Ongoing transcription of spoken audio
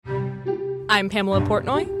I'm Pamela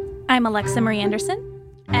Portnoy. I'm Alexa Marie Anderson.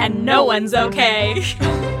 And no one's okay.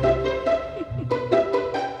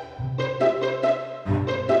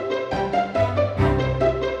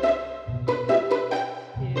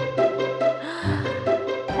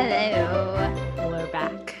 Hello. We're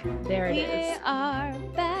back. There it is. We are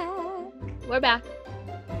back. We're back.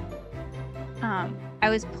 I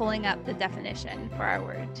was pulling up the definition for our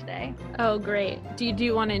word today. Oh, great. Do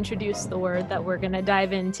you want to introduce the word that we're going to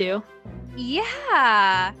dive into?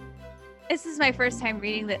 Yeah. This is my first time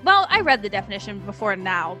reading that. Well, I read the definition before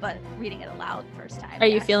now, but reading it aloud first time. Are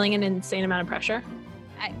you feeling an insane amount of pressure?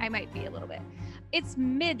 I might be a little bit. It's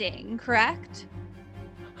midding, correct?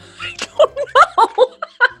 I don't know.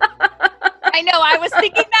 I know. I was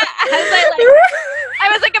thinking that I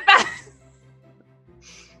was like about.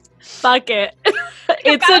 Fuck it.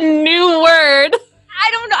 It's a new word. I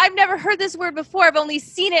don't know. I've never heard this word before. I've only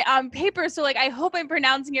seen it on paper. So I hope I'm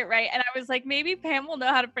pronouncing it right. And I was like, maybe Pam will know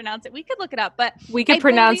how to pronounce it. We could look it up, but We could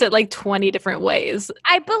pronounce it like 20 different ways.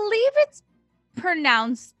 I believe it's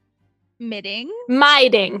pronounced midding.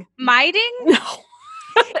 Miding. Miding? No.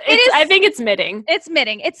 I think it's midding. It's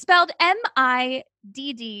midding. It's spelled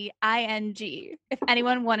Midding, if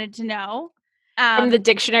anyone wanted to know. From the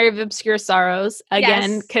Dictionary of Obscure Sorrows,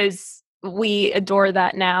 again, because we adore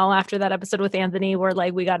that now. After that episode with Anthony, we're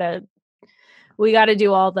like, we gotta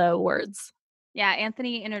do all the words. Yeah,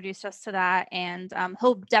 Anthony introduced us to that, and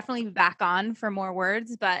he'll definitely be back on for more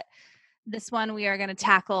words, but this one we are going to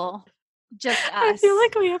tackle just us. I feel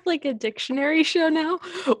like we have like a dictionary show now.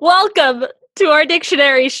 Welcome to our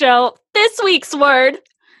dictionary show. This week's word,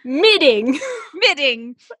 midding.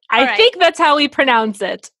 Midding. I think that's how we pronounce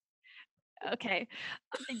it. Okay.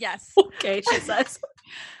 Yes. Okay, she says.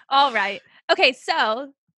 All right. Okay,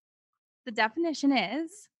 so the definition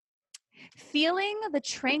is feeling the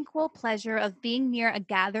tranquil pleasure of being near a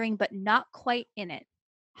gathering but not quite in it,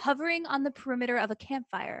 hovering on the perimeter of a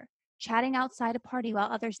campfire, chatting outside a party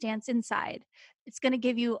while others dance inside. It's going to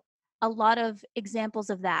give you a lot of examples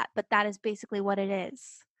of that, but that is basically what it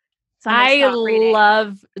is. So I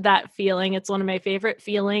love that feeling. It's one of my favorite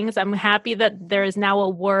feelings. I'm happy that there is now a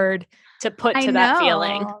word to put to that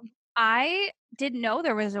feeling. I didn't know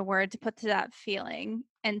there was a word to put to that feeling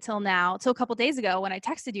until now. So a couple days ago when I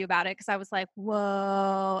texted you about it, because I was like,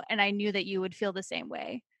 whoa. And I knew that you would feel the same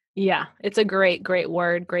way. Yeah, it's a great, great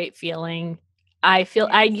word, great feeling.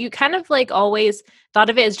 You kind of like always thought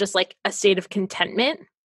of it as just like a state of contentment,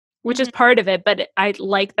 which is part of it. But I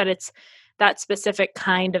like that it's that specific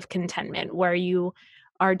kind of contentment where you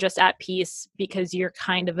are just at peace because you're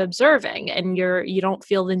kind of observing and you don't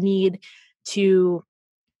feel the need to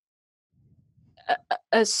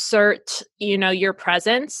assert, your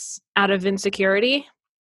presence out of insecurity.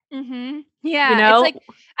 Mm-hmm. Yeah. It's like,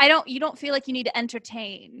 you don't feel like you need to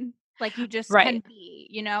entertain. Like you just can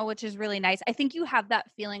be, which is really nice. I think you have that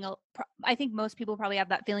feeling. I think most people probably have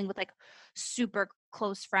that feeling with like super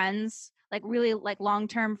close friends, like really like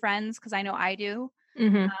long-term friends. Cause I know I do.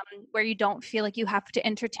 Mm-hmm. Where you don't feel like you have to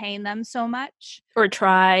entertain them so much or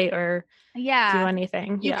try or do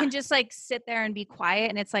anything. You can just like sit there and be quiet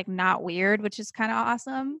and it's like not weird, which is kind of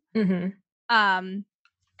awesome. Mm-hmm.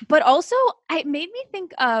 But also it made me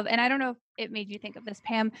think of, and I don't know if it made you think of this,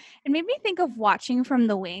 Pam, it made me think of watching from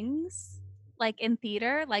the wings, like in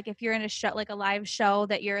theater, like if you're in a show, like a live show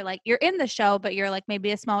that you're in the show, but you're like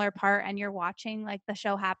maybe a smaller part and you're watching like the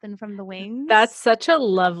show happen from the wings. That's such a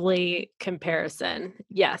lovely comparison.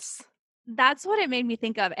 Yes. That's what it made me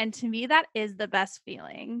think of. And to me, that is the best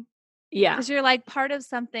feeling. Yeah. Because you're like part of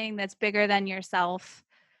something that's bigger than yourself.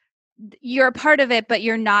 You're a part of it, but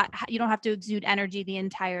you don't have to exude energy the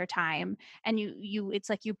entire time. And it's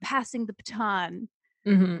like you passing the baton,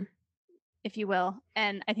 if you will.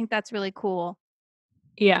 And I think that's really cool.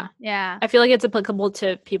 Yeah. Yeah. I feel like it's applicable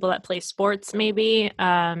to people that play sports, maybe.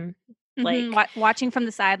 Like watching from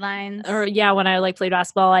the sidelines. Or when I like played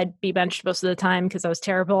basketball, I'd be benched most of the time because I was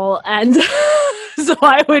terrible. And so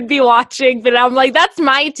I would be watching, but I'm like, that's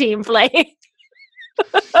my team playing.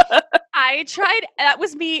 I tried. That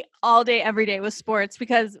was me all day, every day with sports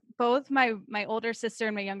because both my older sister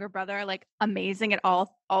and my younger brother are like amazing at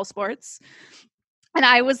all sports. And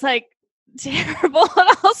I was like terrible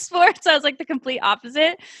at all sports. I was like the complete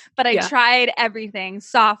opposite, but I tried everything: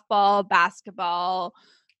 softball, basketball,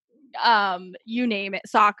 you name it,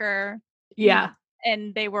 soccer. Yeah.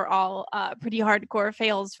 And they were all pretty hardcore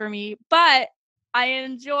fails for me, but I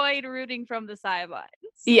enjoyed rooting from the sidelines.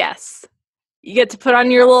 Yes. You get to put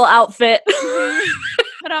on your little outfit.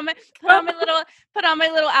 put on my put on my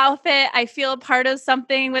little outfit. I feel part of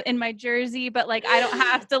something in my jersey, but like I don't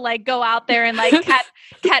have to like go out there and like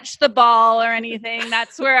catch the ball or anything.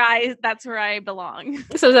 That's where I belong.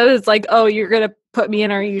 So then it's like, oh, you're gonna put me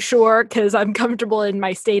in? Are you sure? Because I'm comfortable in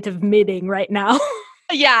my state of midding right now.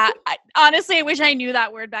 Yeah, honestly, I wish I knew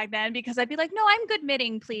that word back then because I'd be like, no, I'm good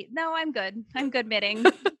midding, please. No, I'm good midding.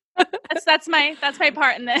 That's my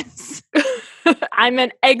part in this. I'm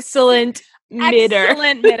an excellent midder.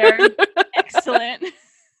 Excellent midder. Excellent.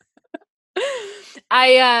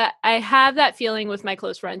 I have that feeling with my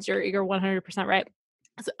close friends. You're 100% right.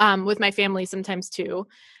 With my family sometimes too.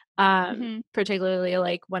 Particularly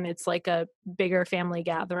like when it's like a bigger family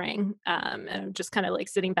gathering, and just kind of like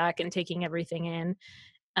sitting back and taking everything in.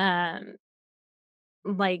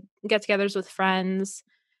 Like get-togethers with friends.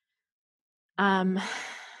 So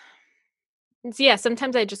yeah,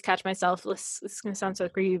 sometimes I just catch myself, this is gonna sound so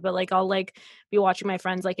creepy, but like I'll like be watching my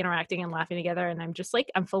friends like interacting and laughing together, and I'm just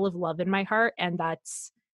like, I'm full of love in my heart, and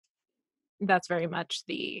that's very much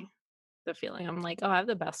the feeling. I'm like, oh, I have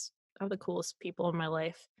the coolest people in my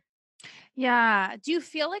life. Yeah. Do you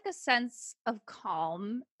feel like a sense of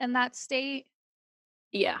calm in that state?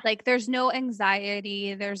 Yeah. Like there's no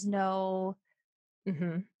anxiety, there's no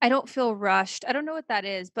Mm-hmm. I don't feel rushed. I don't know what that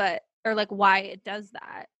is, but or like why it does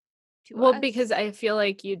that to Well, us. because I feel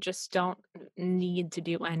like you just don't need to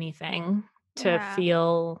do anything to Yeah.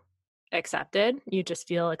 feel accepted. You just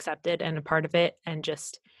feel accepted and a part of it and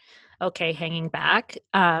just okay hanging back.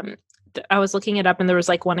 I was looking it up and there was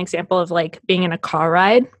like one example of like being in a car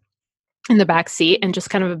ride in the back seat and just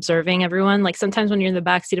kind of observing everyone. Like sometimes when you're in the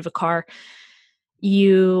back seat of a car,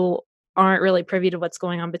 you aren't really privy to what's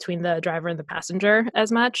going on between the driver and the passenger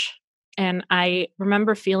as much. And I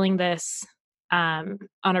remember feeling this on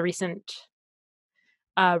a recent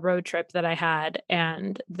road trip that I had,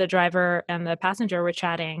 and the driver and the passenger were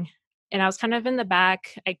chatting. And I was kind of in the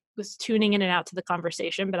back. I was tuning in and out to the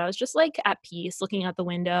conversation, but I was just like at peace, looking out the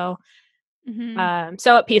window.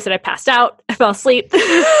 So at peace that I passed out. I fell asleep.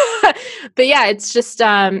 But yeah, it's just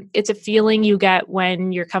it's a feeling you get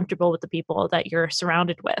when you're comfortable with the people that you're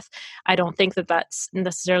surrounded with. I don't think that that's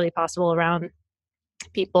necessarily possible around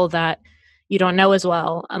people that you don't know as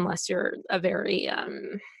well, unless you're a very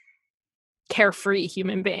carefree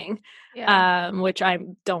human being. Yeah. Which I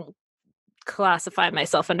don't classify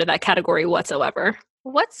myself under that category whatsoever.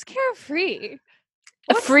 What's carefree?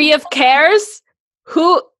 Free of cares?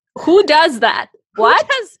 Who does that? What?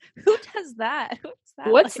 Who does that?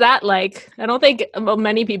 What's that like? I don't think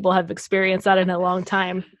many people have experienced that in a long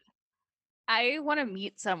time. I want to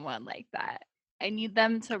meet someone like that. I need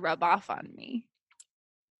them to rub off on me.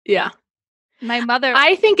 Yeah. My mother.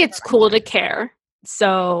 I think it's cool to care.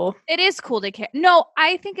 So it is cool to care. No,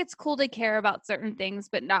 I think it's cool to care about certain things,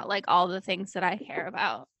 but not like all the things that I care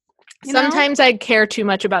about. Sometimes I care too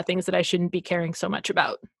much about things that I shouldn't be caring so much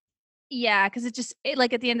about. Yeah, because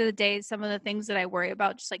like at the end of the day, some of the things that I worry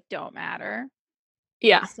about just like don't matter.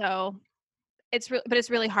 Yeah. So it's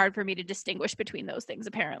really hard for me to distinguish between those things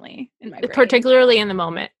apparently in my brain. Particularly in the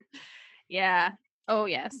moment. Yeah. Oh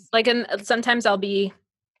yes. Like, and sometimes I'll be,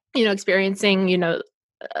 experiencing,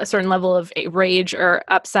 a certain level of rage or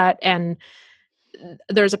upset, and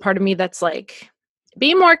there's a part of me that's like,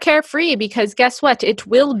 be more carefree, because guess what? It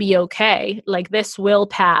will be okay. Like, this will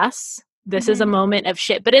pass. This is a moment of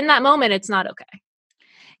shit. But in that moment, it's not okay.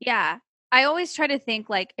 Yeah. I always try to think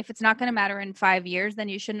like, if it's not going to matter in 5 years, then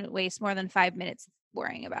you shouldn't waste more than 5 minutes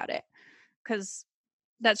worrying about it. Because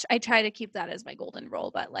I try to keep that as my golden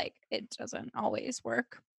rule, but like it doesn't always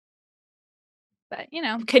work. But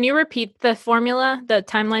can you repeat the formula, the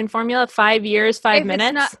timeline formula? 5 years, 5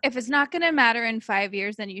 minutes? If it's not going to matter in 5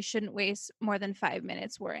 years, then you shouldn't waste more than 5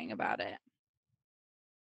 minutes worrying about it.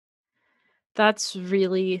 That's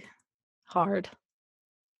really hard.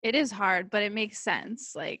 It is hard, but it makes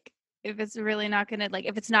sense. Like, if it's really not going to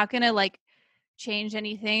if it's not going to change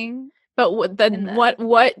anything. But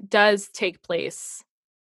what does take place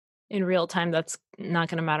in real time that's not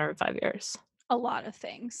going to matter in 5 years? A lot of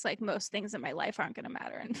things. Like, most things in my life aren't going to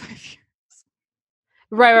matter in 5 years.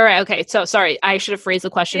 Right. Okay. So sorry, I should have phrased the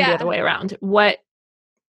question the other way around. What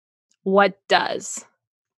does?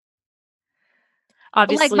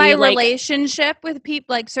 Obviously, like my relationship with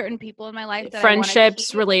people, like certain people in my life, that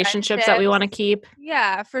friendships, relationships that we want to keep.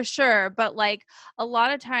 Yeah, for sure. But like a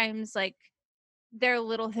lot of times, like there are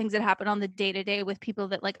little things that happen on the day-to-day with people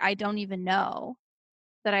that like I don't even know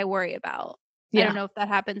that I worry about. I don't know if that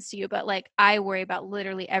happens to you, but like I worry about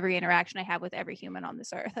literally every interaction I have with every human on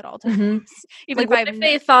this earth at all times. Mm-hmm. Even like, if what if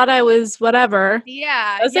they thought I was whatever?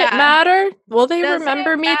 Does it matter? Will they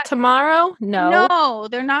remember me tomorrow? No,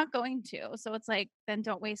 they're not going to. So it's like, then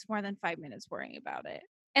don't waste more than 5 minutes worrying about it.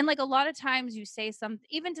 And like a lot of times you say something,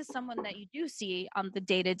 even to someone that you do see on the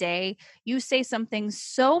day to day, you say something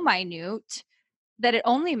so minute that it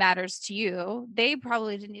only matters to you. They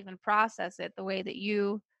probably didn't even process it the way that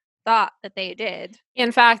you thought that they did.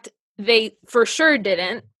 In fact, they for sure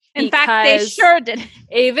didn't. In fact, they sure didn't.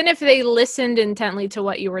 Even if they listened intently to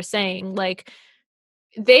what you were saying, like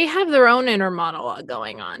they have their own inner monologue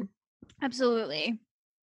going on. Absolutely.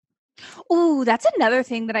 Ooh, that's another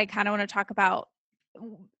thing that I kind of want to talk about.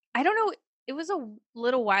 I don't know. It was a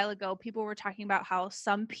little while ago. People were talking about how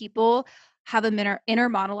some people have an inner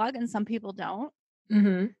monologue and some people don't.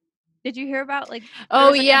 Mm-hmm. Did you hear about like?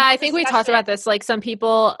 Oh yeah, I think we talked about this. Like some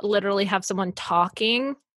people literally have someone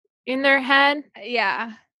talking in their head.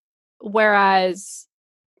 Yeah. Whereas,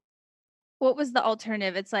 what was the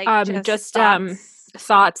alternative? It's like just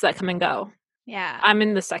thoughts that come and go. Yeah. I'm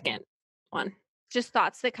in the second one. Just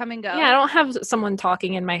thoughts that come and go. Yeah, I don't have someone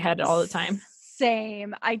talking in my head all the time.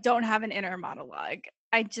 Same. I don't have an inner monologue.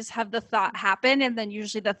 I just have the thought happen, and then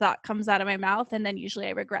usually the thought comes out of my mouth, and then usually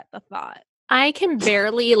I regret the thought. I can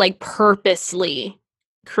barely like purposely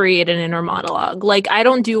create an inner monologue. Like I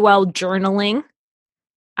don't do well journaling.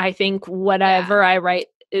 I think whatever I write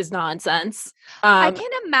is nonsense. I can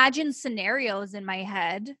imagine scenarios in my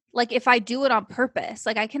head. Like if I do it on purpose,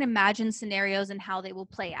 like I can imagine scenarios and how they will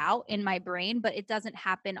play out in my brain, but it doesn't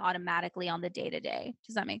happen automatically on the day-to-day.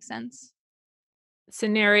 Does that make sense?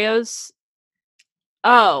 Scenarios.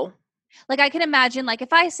 Oh. Like I can imagine like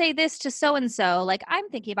if I say this to so-and-so, like I'm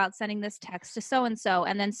thinking about sending this text to so-and-so,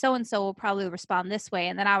 and then so-and-so will probably respond this way,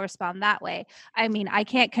 and then I'll respond that way. I mean, I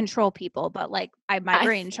can't control people, but like my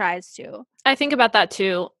brain tries to. I think about that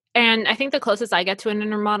too. And I think the closest I get to an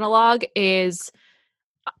inner monologue is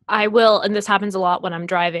I will, and this happens a lot when I'm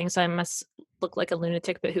driving, so I must look like a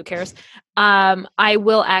lunatic, but who cares? I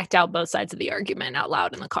will act out both sides of the argument out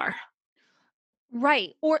loud in the car.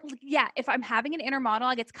 Right. Or yeah, if I'm having an inner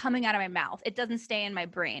monologue, it's coming out of my mouth. It doesn't stay in my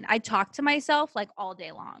brain. I talk to myself like all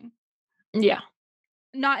day long. Yeah.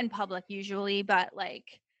 Not in public usually, but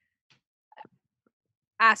like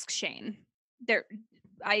ask Shane.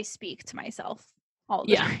 I speak to myself all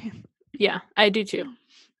the time. Yeah, I do too.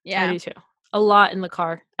 Yeah. I do too. A lot in the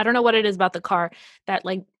car. I don't know what it is about the car that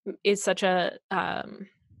like is such a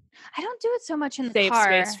I don't do it so much in the safe car.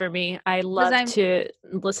 space for me. I love to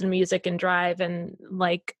listen to music and drive and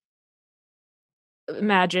like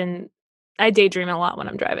imagine. I daydream a lot when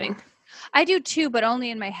I'm driving. I do too, but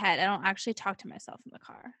only in my head. I don't actually talk to myself in the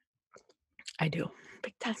car. I do.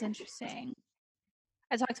 That's interesting.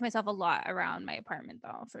 I talk to myself a lot around my apartment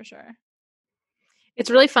though, for sure.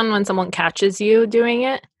 It's really fun when someone catches you doing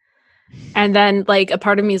it. And then like a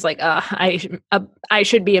part of me is like, I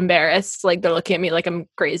should be embarrassed. Like they're looking at me like I'm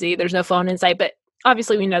crazy. There's no phone in sight. But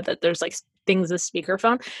obviously we know that there's like things as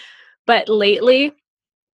speakerphone. But lately,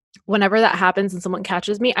 whenever that happens and someone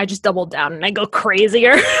catches me, I just double down and I go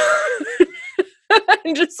crazier.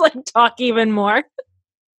 And just like talk even more.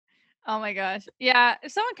 Oh my gosh. Yeah.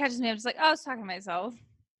 If someone catches me, I'm just like, oh, I was talking to myself.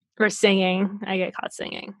 Or singing. I get caught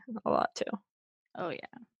singing a lot too. Oh yeah.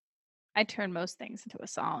 I turn most things into a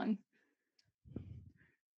song.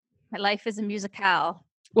 My life is a musicale.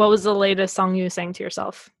 What was the latest song you sang to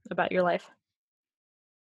yourself about your life?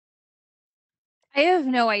 I have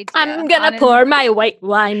no idea. I'm gonna pour my white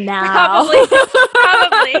wine now. Probably.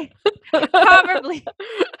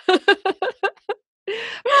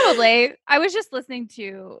 Probably. I was just listening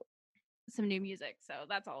to some new music, so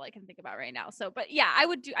that's all I can think about right now. So, but yeah,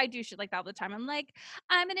 I do shit like that all the time. I'm like,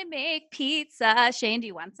 I'm gonna make pizza. Shane, do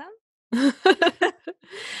you want some?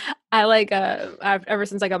 I like ever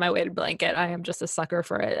since I got my weighted blanket, I am just a sucker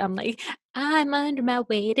for it. I'm like, I'm under my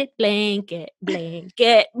weighted blanket.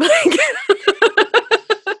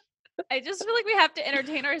 I just feel like we have to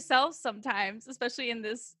entertain ourselves sometimes, especially in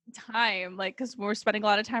this time, like because we're spending a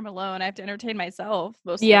lot of time alone. I have to entertain myself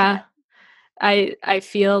most of the time. I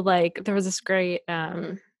feel like there was this great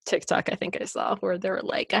TikTok I think I saw where they were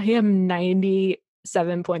like, I am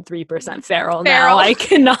 97.3% feral now. I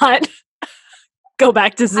cannot go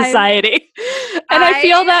back to society. And I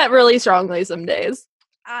feel that really strongly some days.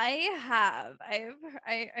 I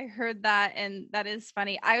heard that, and that is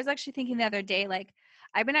funny. I was actually thinking the other day, like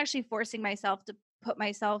I've been actually forcing myself to put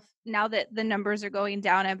myself, now that the numbers are going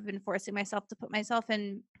down, I've been forcing myself to put myself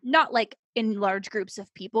in, not like in large groups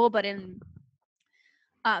of people, but in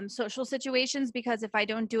social situations, because if I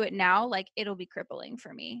don't do it now, like it'll be crippling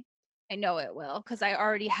for me. I know it will, because I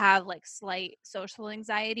already have like slight social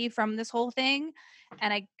anxiety from this whole thing,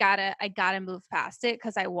 and I gotta move past it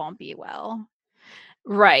because I won't be well.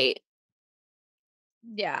 Right.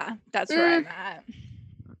 Yeah, that's where I'm at.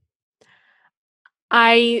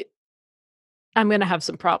 I'm gonna have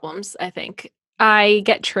some problems, I think. I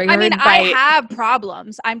get triggered. I mean, I have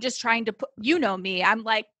problems. I'm just trying to put, you know me, I'm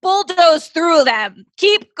like, bulldoze through them,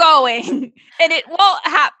 keep going, and it won't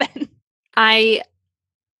happen. I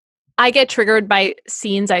get triggered by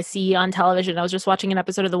scenes I see on television. I was just watching an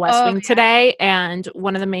episode of The West Wing today, and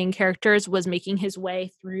one of the main characters was making his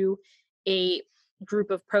way through a group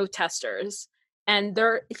of protesters, and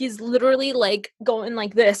he's literally like going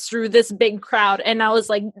like this through this big crowd, and I was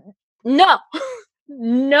like, no,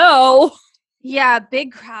 no. Yeah,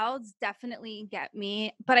 big crowds definitely get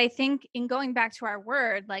me. But I think in going back to our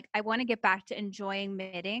word, like I want to get back to enjoying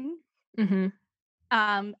knitting. Mm-hmm.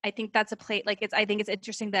 I think that's a place, like I think it's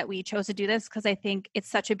interesting that we chose to do this because I think it's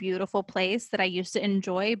such a beautiful place that I used to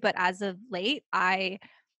enjoy. But as of late, I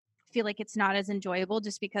feel like it's not as enjoyable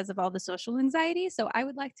just because of all the social anxiety. So I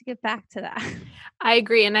would like to get back to that. I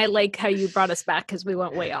agree. And I like how you brought us back because we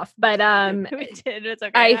went way off. But we did. It's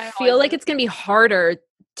okay. I feel like it's going to be harder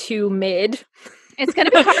to mid. It's going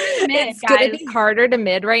to be harder to mid, It's going to be harder to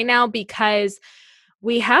mid right now because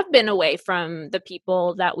we have been away from the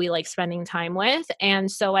people that we like spending time with. And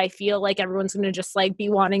so I feel like everyone's going to just like be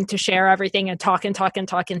wanting to share everything and talk and talk and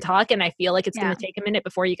talk and talk. And I feel like it's going to take a minute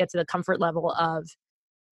before you get to the comfort level of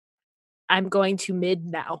I'm going to mid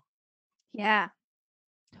now. Yeah,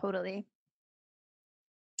 totally.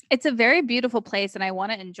 It's a very beautiful place and I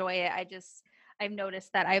want to enjoy it. I've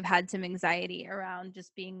noticed that I've had some anxiety around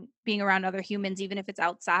just being around other humans, even if it's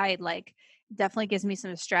outside, like definitely gives me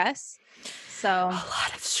some stress. So a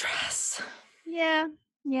lot of stress. Yeah.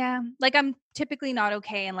 Yeah. Like I'm typically not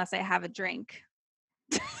okay unless I have a drink.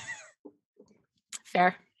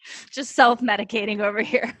 Fair. Just self-medicating over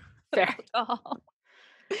here. Fair.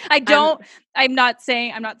 I'm not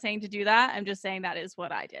saying to do that. I'm just saying that is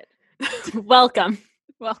what I did. Welcome.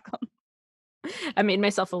 I made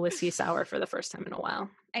myself a whiskey sour for the first time in a while.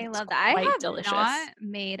 I love that. I have not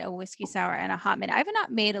made a whiskey sour in a hot minute. I've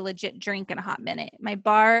not made a legit drink in a hot minute. My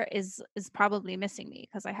bar is probably missing me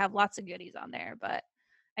because I have lots of goodies on there, but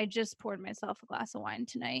I just poured myself a glass of wine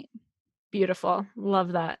tonight. Beautiful.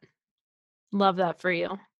 Love that. Love that for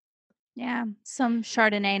you. Yeah. Some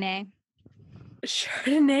Chardonnay.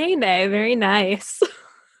 Chardonnay. Very nice.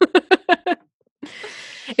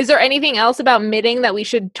 Is there anything else about midding that we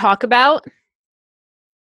should talk about?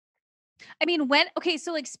 I mean,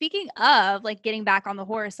 so like speaking of like getting back on the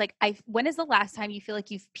horse, like when is the last time you feel like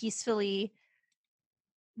you've peacefully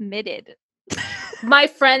midded? My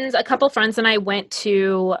friends, a couple friends and I went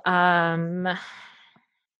to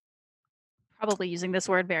probably using this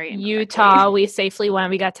word very incorrectly. Utah. We safely went.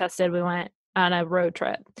 We got tested. We went on a road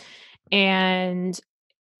trip. And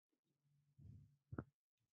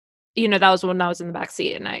that was when I was in the back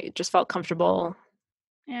seat and I just felt comfortable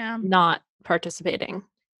not participating.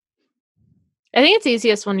 I think it's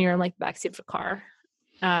easiest when you're in like the backseat of a car.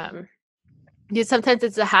 Sometimes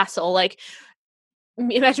it's a hassle. Like,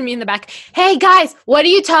 imagine me in the back. Hey guys, what are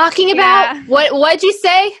you talking about? What'd you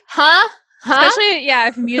say? Huh? Especially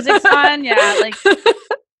if music's on. Like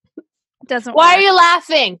doesn't. Why are you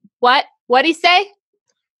laughing? What'd he say?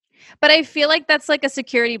 But I feel like that's like a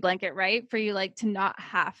security blanket, right? For you like to not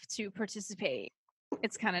have to participate.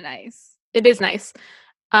 It's kind of nice. It is nice.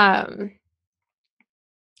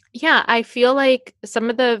 Yeah, I feel like some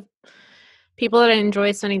of the people that I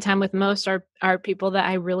enjoy spending time with most are people that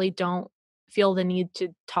I really don't feel the need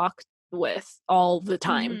to talk with all the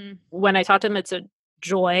time. Mm-hmm. When I talk to them, it's a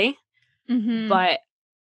joy, but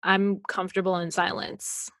I'm comfortable in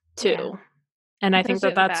silence too. Yeah. And I think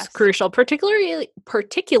that's crucial,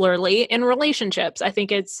 particularly in relationships. I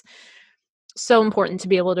think it's so important to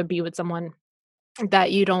be able to be with someone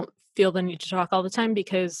that you don't feel the need to talk all the time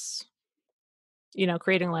because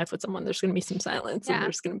creating life with someone, there's going to be some silence and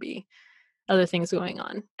there's going to be other things going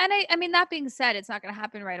on. And I mean, that being said, it's not going to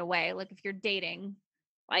happen right away. Like if you're dating,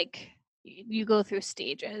 like you go through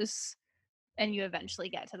stages and you eventually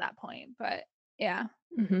get to that point. But yeah.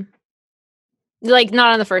 Mm-hmm. Like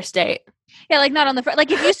not on the first date. Yeah, like not on the first.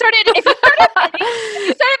 Like if you started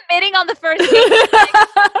mating on the first date, like,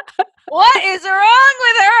 what is wrong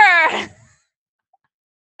with her?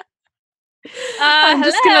 I'm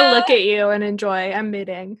just gonna look at you and enjoy. I'm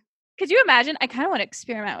midding. Could you imagine? I kind of want to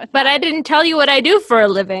experiment with but that. I didn't tell you what I do for a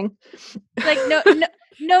living. Like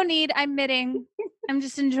no need. I'm midding. I'm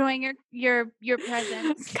just enjoying your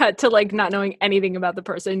presence. Cut to like not knowing anything about the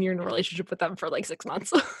person. You're in a relationship with them for like 6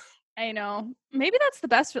 months. I know. Maybe that's the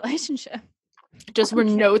best relationship. Just where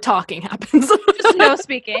no talking happens. Just no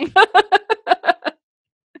speaking.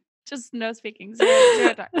 Just no speaking.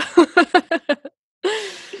 Zero talk.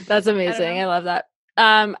 That's amazing. I love that.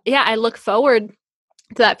 Yeah, I look forward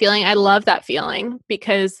to that feeling. I love that feeling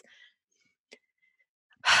because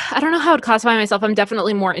I don't know how I'd classify myself. I'm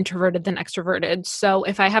definitely more introverted than extroverted. So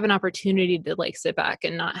if I have an opportunity to like sit back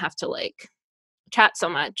and not have to like chat so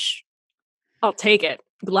much, I'll take it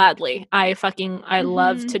gladly. I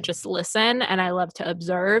love to just listen and I love to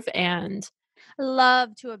observe, and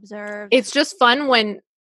love to observe. It's just fun when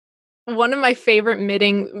one of my favorite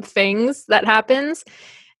midding things that happens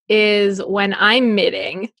is when I'm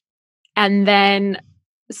midding and then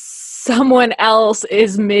someone else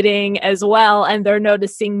is midding as well and they're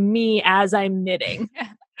noticing me as I'm midding.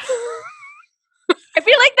 I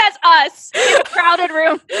feel like that's us in a crowded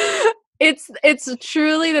room. It's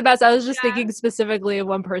truly the best. I was just thinking specifically of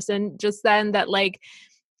one person just then that like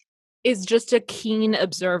is just a keen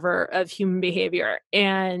observer of human behavior,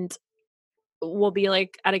 and we'll be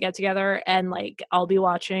like at a get together and like I'll be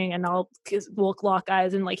watching and we'll lock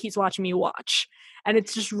eyes and like he's watching me watch, and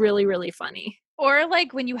it's just really, really funny. Or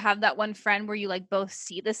like when you have that one friend where you like both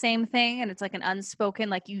see the same thing and it's like an unspoken,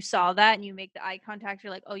 like you saw that and you make the eye contact.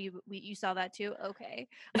 You're like, oh, you saw that too. Okay.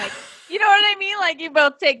 Like, you know what I mean? Like you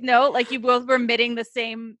both take note, like you both were emitting the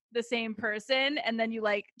same person. And then you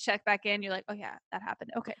like check back in. You're like, oh yeah, that happened.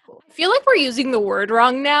 Okay, cool. I feel like we're using the word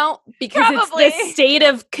wrong now because Probably. It's the state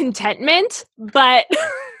of contentment, but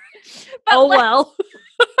oh like, well.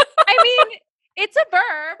 I mean, it's a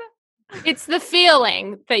verb. It's the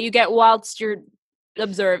feeling that you get whilst you're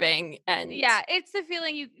observing, and it's the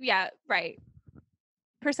feeling right,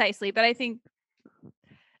 precisely. But I think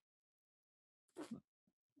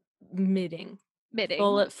midding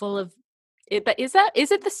full of it. But is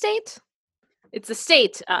it the state? It's the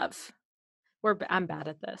state of I'm bad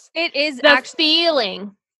at this. It is the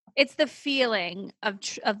feeling. It's the feeling of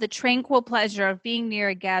the tranquil pleasure of being near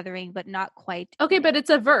a gathering, but not quite. Okay, but it's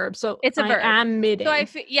a verb, so it's a verb. I'm midding. So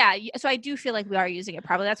so I do feel like we are using it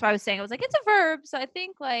probably. That's why I was saying I was like it's a verb. So I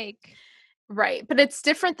think like right, but it's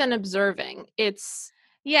different than observing. It's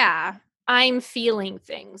I'm feeling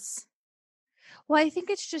things. Well, I think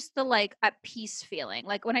it's just the like at peace feeling.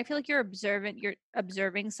 Like when I feel like you're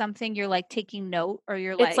observing something, you're like taking note, or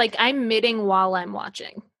you're it's like I'm midding while I'm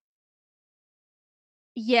watching.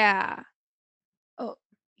 Yeah. Oh,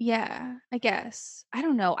 yeah, I guess. I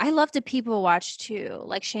don't know. I love to people watch too.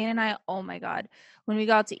 Like Shane and I, oh my God. When we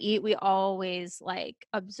go out to eat, we always like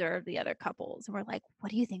observe the other couples and we're like,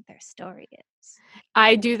 what do you think their story is?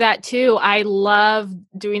 I do that too. I love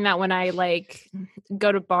doing that when I like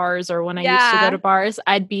go to bars, or when I used to go to bars,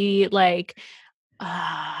 I'd be like,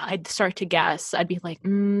 I'd start to guess. I'd be like,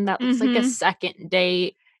 that looks like a second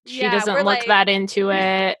date. She doesn't look like, that into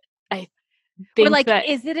it. I think like, that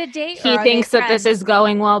is it a date? He thinks that this is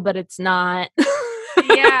going well, but it's not.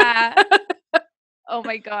 Yeah. Oh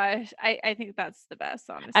my gosh. I think that's the best,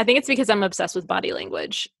 honestly. I think it's because I'm obsessed with body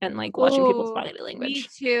language and like watching people's body language.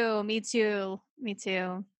 Me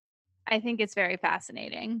too. I think it's very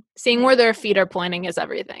fascinating. Seeing where their feet are pointing is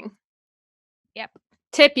everything. Yep.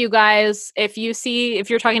 Tip, you guys, if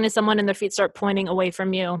you're talking to someone and their feet start pointing away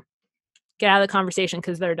from you, get out of the conversation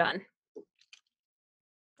because they're done.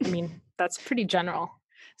 I mean, that's pretty general.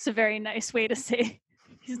 It's a very nice way to say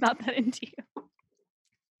he's not that into you.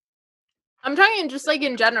 I'm talking just like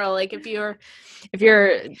in general, like if you're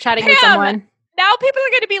chatting with someone. Now people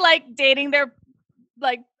are going to be like dating their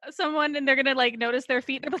like someone and they're going to like notice their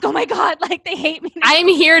feet. They're like, oh my God, like they hate me now. I'm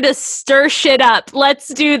here to stir shit up. Let's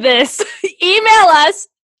do this. Email us.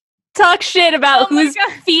 Talk shit about whose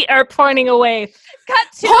feet are pointing away.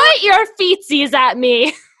 Point your feetsies at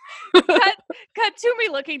me. cut to me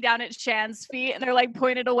looking down at Shan's feet and they're like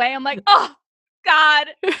pointed away. I'm like, oh God,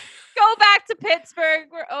 go back to Pittsburgh.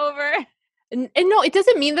 We're over. And no, it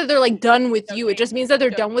doesn't mean that they're like done with you. It just means that they're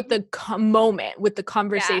done with the moment, with the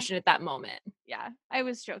conversation at that moment. Yeah, I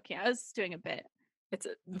was joking. I was doing a bit. It's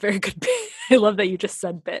a very good bit. I love that you just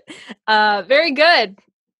said bit. Very good.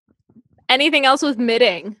 Anything else with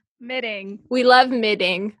midding? Midding. We love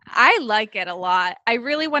midding. I like it a lot. I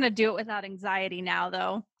really want to do it without anxiety now,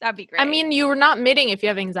 though. That'd be great. I mean, you are not midding if you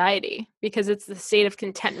have anxiety because it's the state of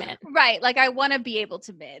contentment. Right. Like I want to be able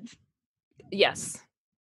to mid. Yes.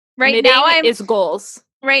 Right midding now is goals.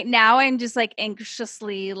 Right now I'm just like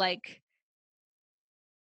anxiously like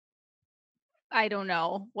I don't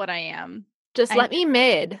know what I am. Just let me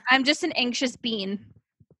mid. I'm just an anxious bean.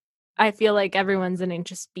 I feel like everyone's an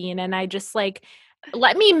anxious bean and I just like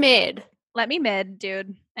let me mid. Let me mid,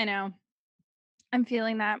 dude. I know. I'm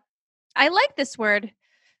feeling that. I like this word.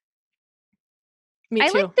 Me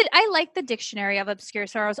too. I like the dictionary of obscure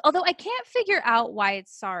sorrows, although I can't figure out why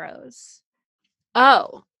it's sorrows.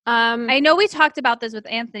 Oh, I know we talked about this with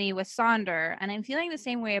Anthony with Sonder, and I'm feeling the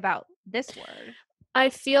same way about this word. I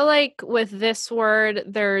feel like with this word,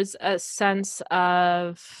 there's a sense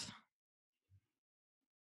of,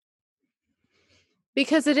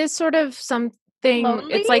 because it is sort of something,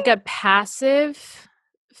 Lonely? it's like a passive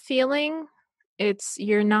feeling.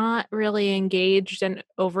 You're not really engaged and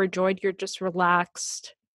overjoyed. You're just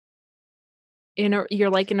relaxed. You're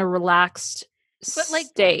like in a relaxed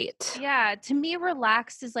state. Yeah, to me,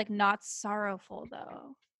 relaxed is like not sorrowful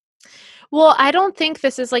though. Well, I don't think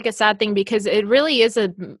this is like a sad thing because it really is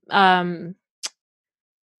a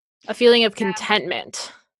feeling of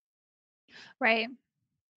contentment. Right.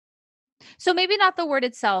 So maybe not the word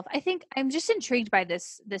itself. I think I'm just intrigued by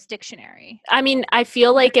this dictionary. I mean, I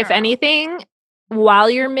feel like if anything, while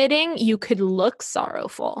you're knitting, you could look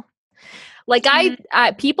sorrowful. Like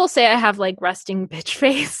I people say I have like resting bitch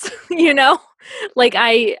face, you know? Like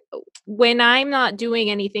when I'm not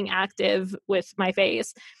doing anything active with my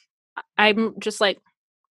face, I'm just like,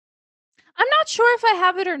 I'm not sure if I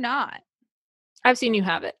have it or not. I've seen you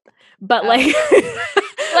have it. But like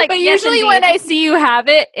but yes, usually indeed. when I see you have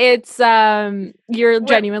it, it's you're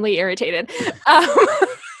genuinely irritated.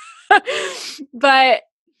 But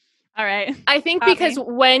all right. I think because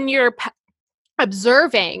when you're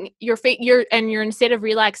observing your you're in a state of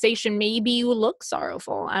relaxation, maybe you look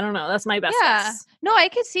sorrowful. I don't know. That's my best guess. No, I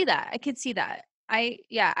could see that.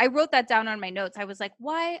 I wrote that down on my notes. I was like,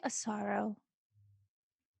 why a sorrow?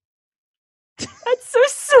 That's so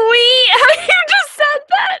sweet how you just said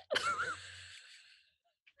that.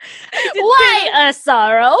 Why a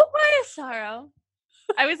sorrow? Why a sorrow?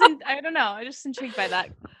 I don't know. I was just intrigued by that.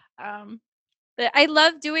 But I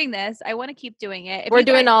love doing this. I want to keep doing it. We're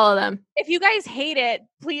doing all of them. If you guys hate it,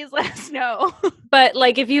 please let us know. But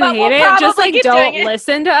like, if you hate it, just like don't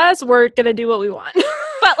listen to us. We're gonna do what we want.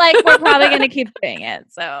 But like, we're probably gonna keep doing it.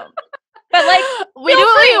 So, but like, we do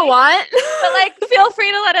what we want. But like, feel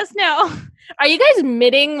free to let us know. Are you guys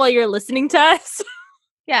midding while you're listening to us?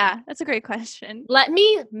 Yeah, that's a great question. Let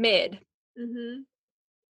me mid. Mm-hmm.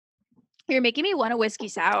 You're making me want a whiskey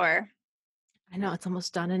sour. I know, it's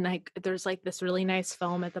almost done, and there's like this really nice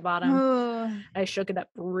foam at the bottom. Ooh. I shook it up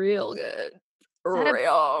real good.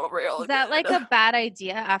 Real good. Is that like a bad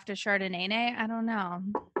idea after Chardonnay? I don't know.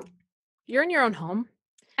 You're in your own home.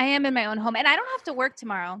 I am in my own home, and I don't have to work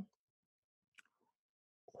tomorrow.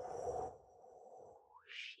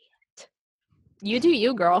 Shit. You do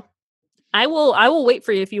you, girl. I will wait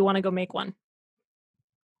for you if you want to go make one.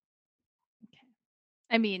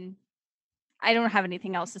 I mean, I don't have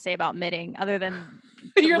anything else to say about knitting other than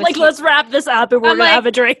you're like, let's wrap this up and we're gonna have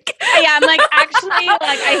a drink. Yeah, I'm like, actually, like,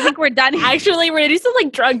 I think we're done. Actually, we're gonna do some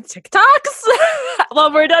like drunk TikToks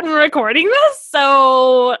while we're done recording this.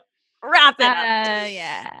 So wrap it up.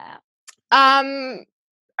 Yeah.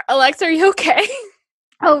 Alexa, are you okay?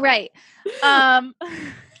 Oh, right.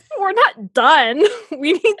 We're not done.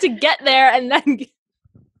 We need to get there and then.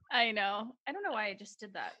 I know. I don't know why I just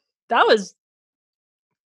did that. That was.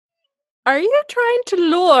 Are you trying to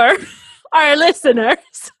lure our listeners?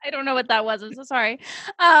 I don't know what that was. I'm so sorry.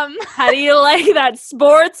 How do you like that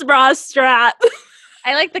sports bra strap?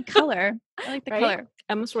 I like the color. Color.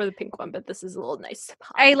 I almost wore the pink one, but this is a little nice.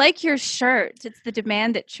 I like your shirt. It's the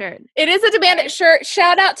Demanded shirt. It is a Demanded shirt.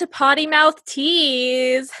 Shout out to Potty Mouth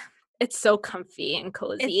Tees. It's so comfy and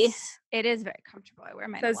cozy. It is very comfortable. I wear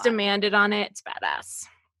mine. It says Demanded on it. It's badass.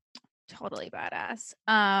 Totally badass.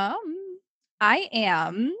 I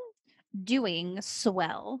am doing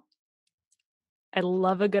swell. I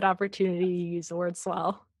love a good opportunity to use the word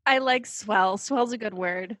swell. I like swell. Swell's a good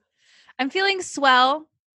word. I'm feeling swell.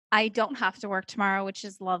 I don't have to work tomorrow, which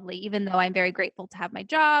is lovely, even though I'm very grateful to have my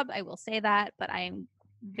job. I will say that, but I'm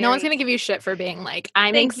no one's going to give you shit for being like,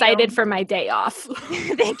 I'm excited for my day off.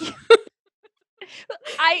 Thank you.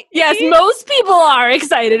 Yes, most people are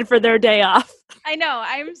excited for their day off. I know.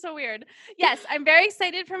 I'm so weird. Yes, I'm very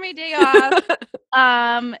excited for my day off.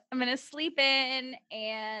 I'm going to sleep in,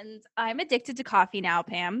 and I'm addicted to coffee now,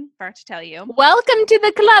 Pam, forgot to tell you. Welcome to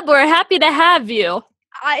the club. We're happy to have you.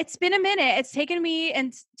 It's been a minute. It's taken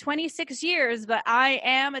me 26 years, but I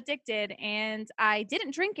am addicted, and I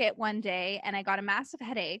didn't drink it one day, and I got a massive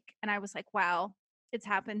headache, and I was like, wow, it's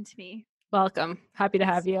happened to me. Welcome. Happy to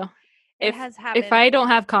have you. It has happened. If I don't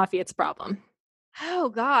have coffee, it's a problem. Oh,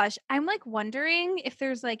 gosh. I'm like wondering if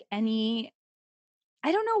there's like any,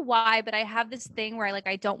 I don't know why, but I have this thing where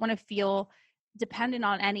I don't want to feel dependent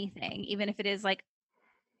on anything, even if it is like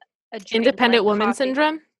a drink, independent woman coffee.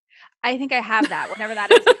 Syndrome. I think I have that, whatever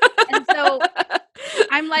that is. And so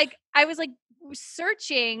I'm like, I was like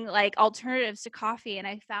searching like alternatives to coffee, and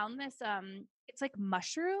I found this it's like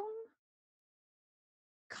mushroom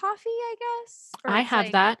coffee, I guess. Or I it's have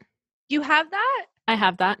like, that. you have that? I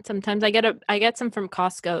have that. Sometimes I get some from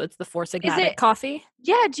Costco. It's the Four Is Sigmatic it, coffee,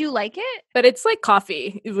 yeah, do you like it? but it's like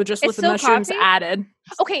coffee just It's with the still mushrooms coffee? added.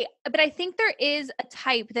 Okay, but I think there is a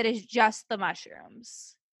type that is just the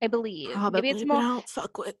mushrooms. I believe. Maybe it's Probably, but I more don't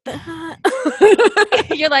fuck with that.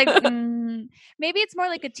 you're like, maybe it's more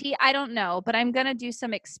like a tea. I don't know, but I'm gonna do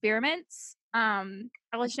some experiments. I'll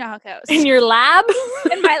let you know how it goes. In your lab?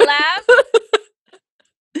 In my lab?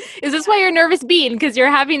 Is this why you're nervous bean? Because you're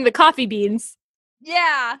having the coffee beans.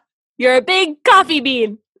 Yeah. You're a big coffee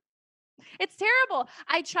bean. It's terrible.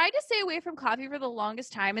 I tried to stay away from coffee for the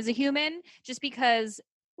longest time as a human, just because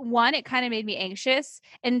one, it kind of made me anxious,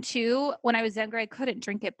 and two, when I was younger, I couldn't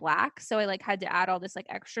drink it black, so I like had to add all this like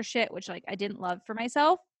extra shit, which like I didn't love for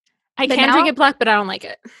myself. I But can now drink it black, but I don't like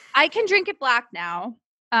it. I can drink it black now.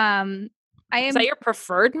 Is that your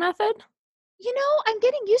preferred method? I'm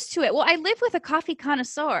getting used to it. Well, I live with a coffee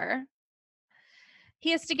connoisseur. He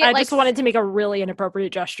has to get I just wanted to make a really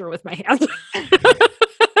inappropriate gesture with my hand.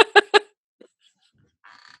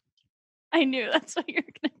 I knew that's what you're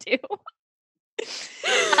gonna do.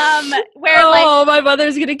 Where like my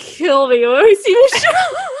mother's gonna kill me when we see this show.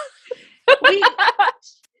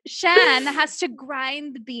 Shan has to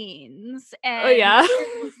grind the beans, and Oh yeah.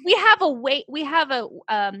 we have a weight. We have a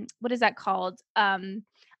what is that called?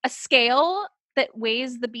 A scale that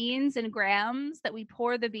weighs the beans in grams that we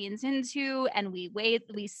pour the beans into, and we weigh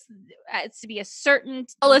it's to be a certain.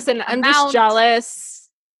 Oh, listen, I'm just amount. jealous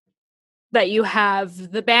that you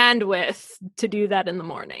have the bandwidth to do that in the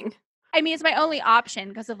morning. I mean, it's my only option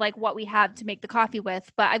because of like what we have to make the coffee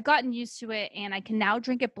with, but I've gotten used to it, and I can now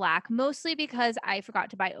drink it black, mostly because I forgot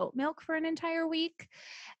to buy oat milk for an entire week.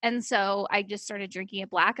 And so I just started drinking it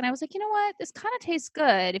black, and I was like, you know what? This kind of tastes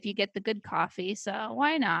good if you get the good coffee. So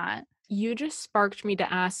why not? You just sparked me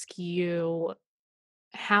to ask you,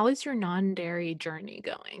 how is your non-dairy journey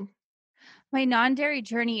going? My non-dairy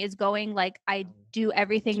journey is going like I do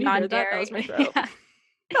everything Did you hear that? non-dairy. That was my throat. Yeah.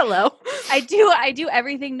 Hello. I do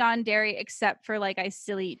everything non-dairy except for like I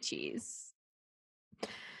still eat cheese.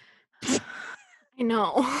 I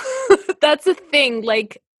know. That's a thing.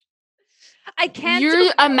 Like, I can't.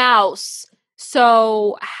 You're a mouse.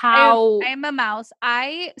 So how I'm a mouse.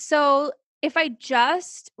 So if I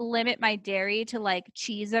just limit my dairy to like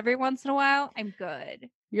cheese every once in a while, I'm good.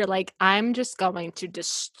 you're like, I'm just going to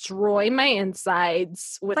destroy my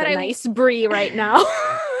insides with But a nice brie right now.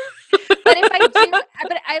 But if I do,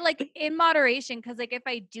 but I like in moderation, because like if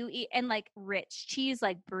I do eat and like rich cheese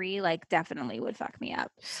like brie, like definitely would fuck me up.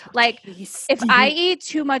 Like if I eat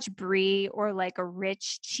too much brie or like a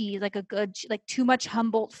rich cheese, like a good like too much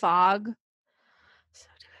Humboldt Fog,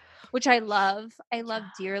 which I love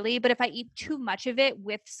dearly. But if I eat too much of it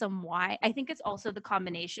with some wine, I think it's also the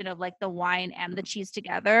combination of like the wine and the cheese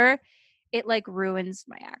together. It like ruins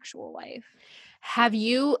my actual life. Have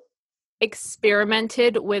you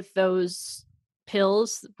experimented with those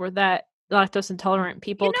pills where that lactose intolerant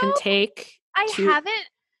people can take? I haven't,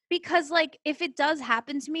 because like if it does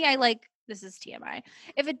happen to me, I like, this is TMI.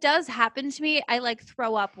 If it does happen to me, I like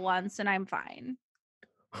throw up once and I'm fine.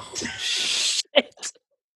 Shit.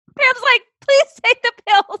 Pam's like, please take the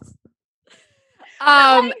pills.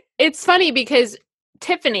 It's funny because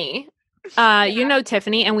Tiffany, you know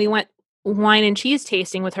Tiffany, and we went wine and cheese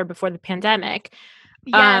tasting with her before the pandemic.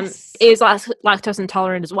 Yes. Is lactose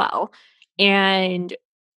intolerant as well,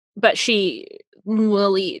 but she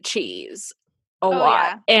will eat cheese a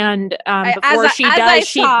lot, yeah. and before she does,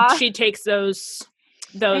 she takes those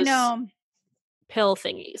pill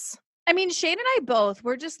thingies. I mean, Shane and I both,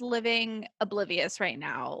 we're just living oblivious right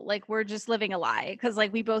now. Like we're just living a lie because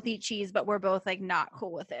like we both eat cheese, but we're both like not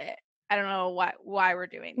cool with it. I don't know why we're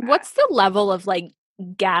doing that. What's the level of like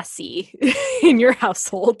gassy in your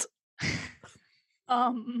household?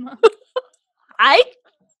 High.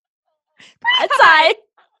 It's high.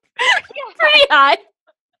 Pretty high.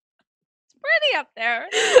 It's pretty up there.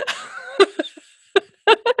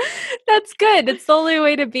 That's good. It's the only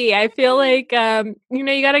way to be. I feel like you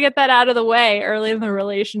got to get that out of the way early in the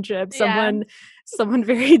relationship. Someone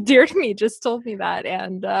very dear to me just told me that,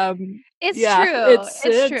 and it's true. It's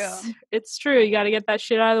true. It's true. You got to get that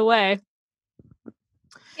shit out of the way.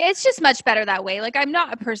 It's just much better that way. Like I'm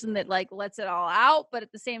not a person that like lets it all out, but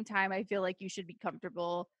at the same time, I feel like you should be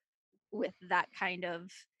comfortable with that kind of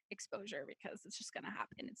exposure because it's just going to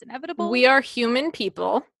happen. It's inevitable. We are human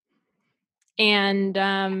people,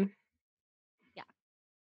 and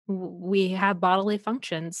we have bodily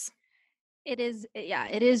functions. It is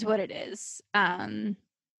what it is.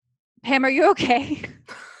 Pam, are you okay?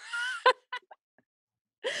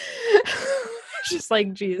 Just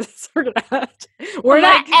like, Jesus, we're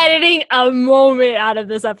not editing a moment out of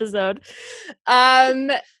this episode.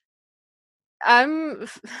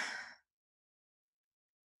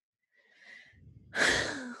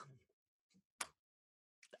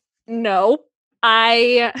 No, I'm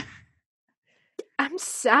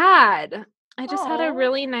sad. I just had a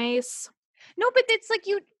really nice. No, but it's like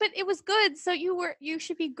but it was good. So you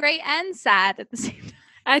should be great and sad at the same time.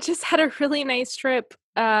 I just had a really nice trip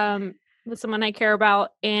with someone I care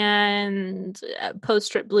about, and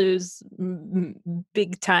post-trip blues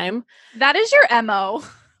big time. That is your MO.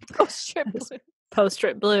 Post-trip blues.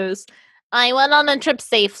 Post-trip blues. I went on a trip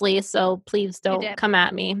safely, so please don't come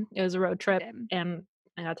at me. It was a road trip and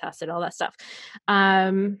I got tested, all that stuff.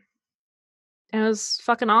 It was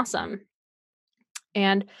fucking awesome.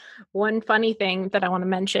 And one funny thing that I want to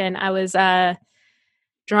mention, I was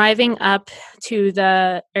driving up to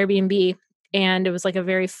the Airbnb, and it was like a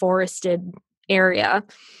very forested area.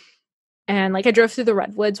 And like I drove through the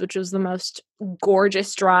redwoods, which was the most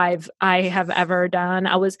gorgeous drive I have ever done.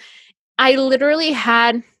 I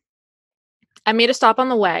made a stop on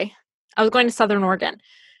the way. I was going to Southern Oregon.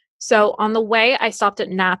 So on the way, I stopped at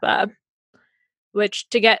Napa, which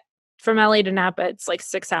to get from LA to Napa, it's like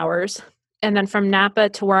 6 hours. And then from Napa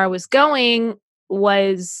to where I was going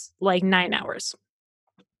was like 9 hours.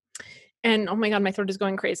 And oh my God, my throat is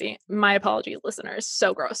going crazy. My apologies, listeners.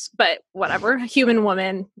 So gross, but whatever. Human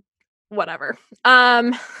woman, whatever.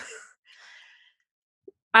 I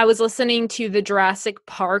was listening to the Jurassic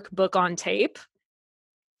Park book on tape,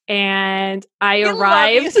 and I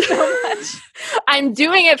arrived. So much. I'm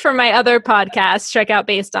doing it for my other podcast. Check out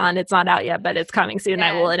Based On. It's not out yet, but it's coming soon.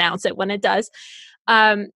 Yes. I will announce it when it does.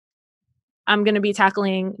 I'm going to be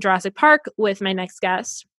tackling Jurassic Park with my next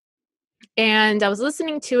guest. And I was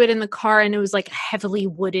listening to it in the car, and it was like a heavily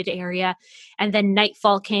wooded area. And then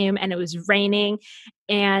nightfall came, and it was raining.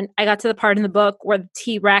 And I got to the part in the book where the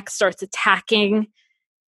T-Rex starts attacking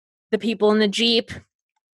the people in the Jeep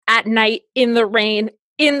at night in the rain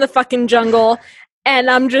in the fucking jungle. And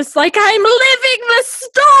I'm just like, I'm living the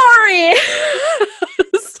story. It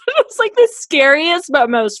was like the scariest but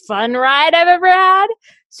most fun ride I've ever had.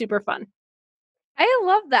 Super fun. I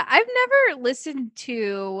love that. I've never listened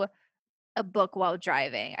to a book while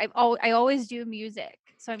driving. I always do music,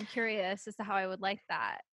 so I'm curious as to how I would like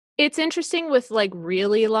that. It's interesting with like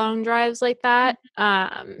really long drives like that.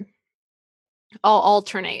 I'll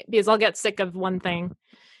alternate because I'll get sick of one thing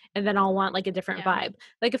and then I'll want like a different vibe.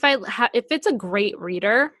 Like if it's a great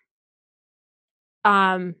reader,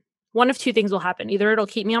 one of two things will happen. Either it'll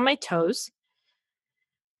keep me on my toes,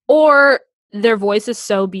 or their voice is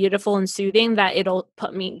so beautiful and soothing that it'll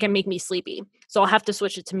make me sleepy. So I'll have to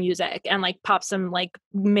switch it to music and like pop some like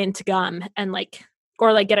mint gum and like,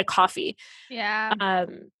 or like get a coffee. Yeah.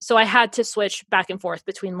 So I had to switch back and forth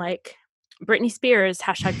between like Britney Spears,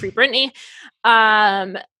 #free Britney,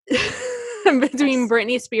 between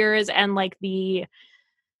Britney Spears and like the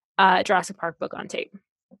Jurassic Park book on tape.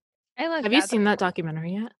 I love. Have you seen that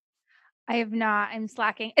documentary yet? I have not. I'm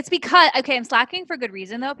slacking. It's because I'm slacking for good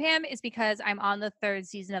reason though, Pam. Is because I'm on the 3rd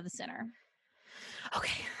season of The Sinner.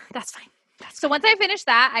 Okay, that's fine. So once I finish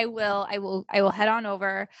that, I will head on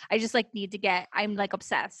over. I just like need to get. I'm like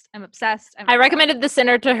obsessed. I'm obsessed. I recommended The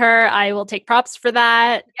Sinner to her. I will take props for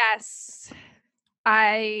that. Yes,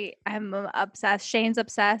 I am obsessed. Shane's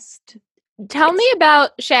obsessed. Tell me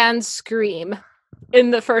about Shan's scream in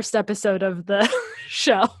the first episode of the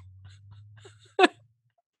show.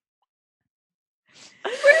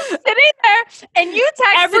 We're sitting there, and you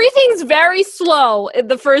text. Everything's very slow in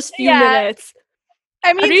the first few minutes.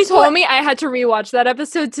 I mean, you told me I had to rewatch that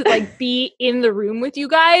episode to like be in the room with you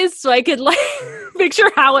guys so I could like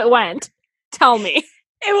picture how it went. Tell me.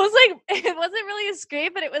 It was like, it wasn't really a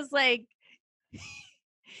scream, but it was like,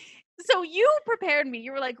 so you prepared me.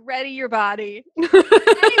 You were like, ready your body.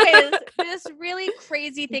 Anyways, this really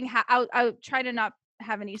crazy thing, I'll try to not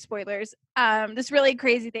have any spoilers. This really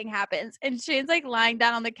crazy thing happens. And Shane's like lying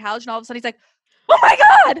down on the couch, and all of a sudden he's like, oh my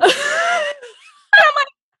God. And I'm like,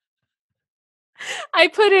 I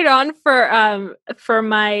put it on for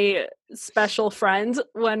my special friend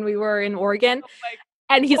when we were in Oregon,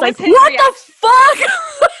 and he's like, "What the fuck?"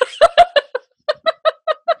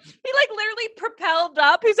 He like literally propelled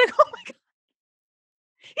up. He's like, "Oh my God!"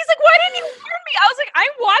 He's like, "Why didn't you warn me?" I was like, "I'm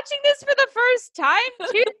watching this for the first time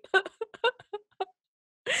too."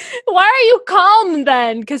 Why are you calm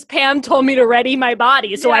then? Because Pam told me to ready my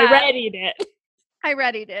body, so I readied it. I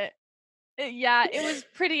readied it. Yeah, it was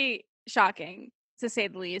pretty shocking. to say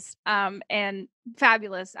the least. And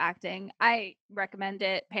fabulous acting. I recommend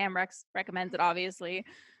it. Pam recommends it, obviously.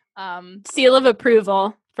 Seal of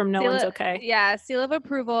approval from No One's seal- Okay. Yeah, seal of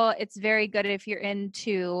approval. It's very good if you're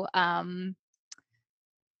into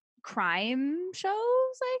crime shows,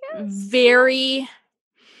 I guess. Very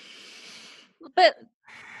But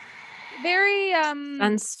very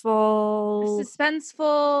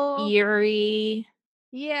suspenseful, eerie.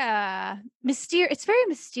 Yeah. It's very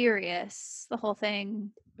mysterious, the whole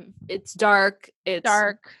thing. It's dark. It's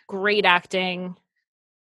great acting.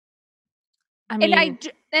 I mean,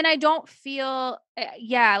 and I don't feel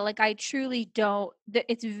like I truly don't.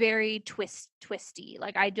 It's very twisty.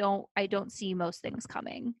 Like I don't see most things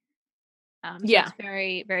coming. So it's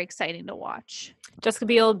very, very exciting to watch. Jessica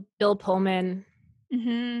Biel, Bill Pullman,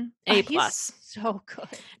 A+. So good.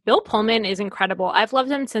 Bill Pullman is incredible. I've loved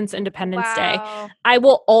him since Independence Day. I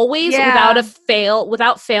will always,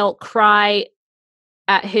 without fail, cry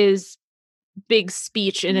at his big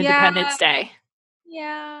speech in Independence Day.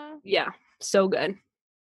 Yeah. Yeah. So good.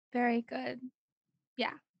 Very good.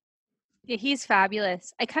 Yeah. Yeah, he's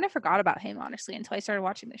fabulous. I kind of forgot about him, honestly, until I started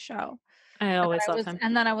watching the show. I always loved him.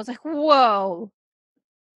 And then I was like, whoa,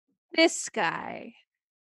 this guy.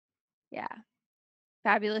 Yeah.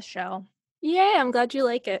 Fabulous show. Yeah, I'm glad you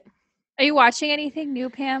like it. Are you watching anything new,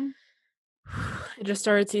 Pam? I just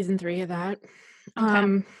started season 3 of that.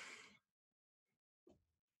 Okay.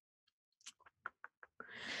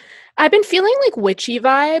 I've been feeling like witchy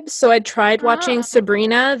vibes, so I tried watching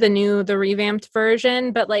Sabrina, the revamped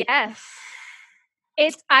version, but like yes.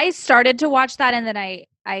 I started to watch that and then I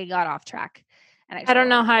got off track. And I don't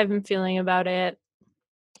know how I've been feeling about it.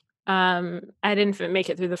 I didn't make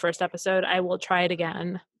it through the first episode. I will try it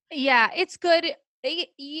again. Yeah, it's good.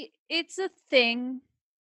 It's a thing.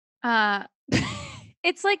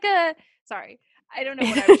 It's like sorry. I don't know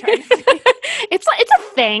what I'm trying to say. It's a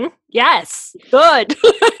thing. Yes. Good.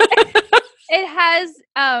 It has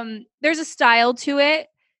there's a style to it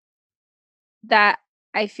that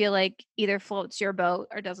I feel like either floats your boat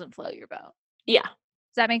or doesn't float your boat. Yeah.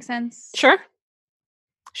 Does that make sense? Sure.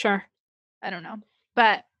 I don't know.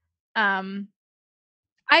 But I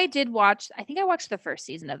watched the first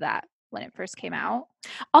season of that when it first came out.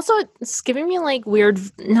 Also, it's giving me like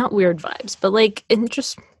not weird vibes, but like it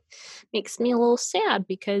just makes me a little sad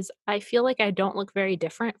because I feel like I don't look very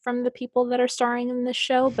different from the people that are starring in this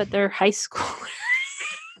show, but they're high schoolers.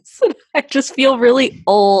 So I just feel really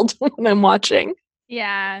old when I'm watching.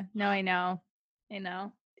 Yeah, no, I know. Yeah.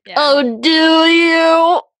 Oh, do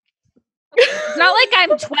you? It's not like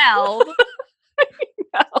I'm 12. I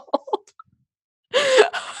know.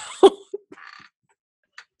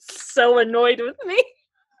 So annoyed with me.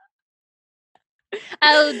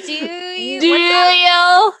 Oh, do you?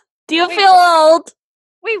 Do you feel old?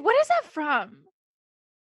 Wait, what is that from?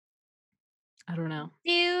 I don't know.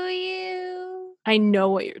 Do you? I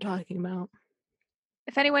know what you're talking about.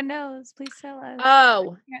 If anyone knows, please tell us.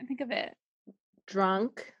 Oh. I can't think of it.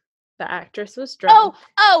 Drunk. The actress was drunk.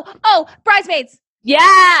 Oh, Bridesmaids.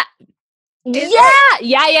 Yeah. Yeah.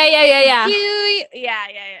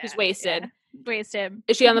 She's wasted. Yeah. Wasted.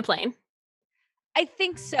 Is she on the plane? I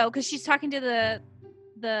think so, because she's talking to the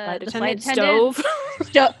flight attendant. Stove.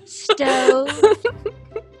 Stove.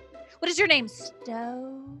 What is your name?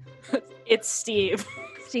 Stove. It's Steve.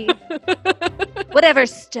 Whatever,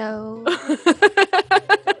 Stove.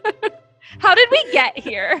 How did we get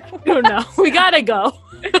here? I don't know. We gotta go.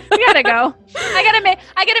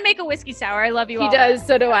 I gotta make a whiskey sour. I love you all. He does.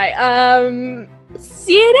 So do I.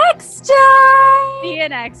 See you next time. See you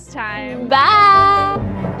next time. Bye.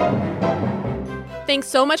 Thanks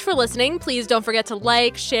so much for listening. Please don't forget to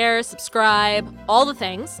like, share, subscribe, all the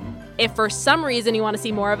things. If for some reason you want to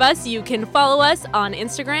see more of us, you can follow us on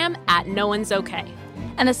Instagram at No One's Okay.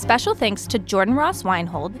 And a special thanks to Jordan Ross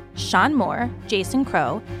Weinhold, Sean Moore, Jason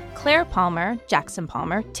Crow, Claire Palmer, Jackson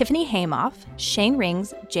Palmer, Tiffany Haymoff, Shane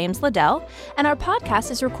Rings, James Liddell, and our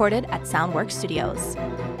podcast is recorded at Soundworks Studios.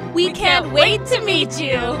 We can't wait to meet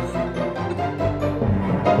you!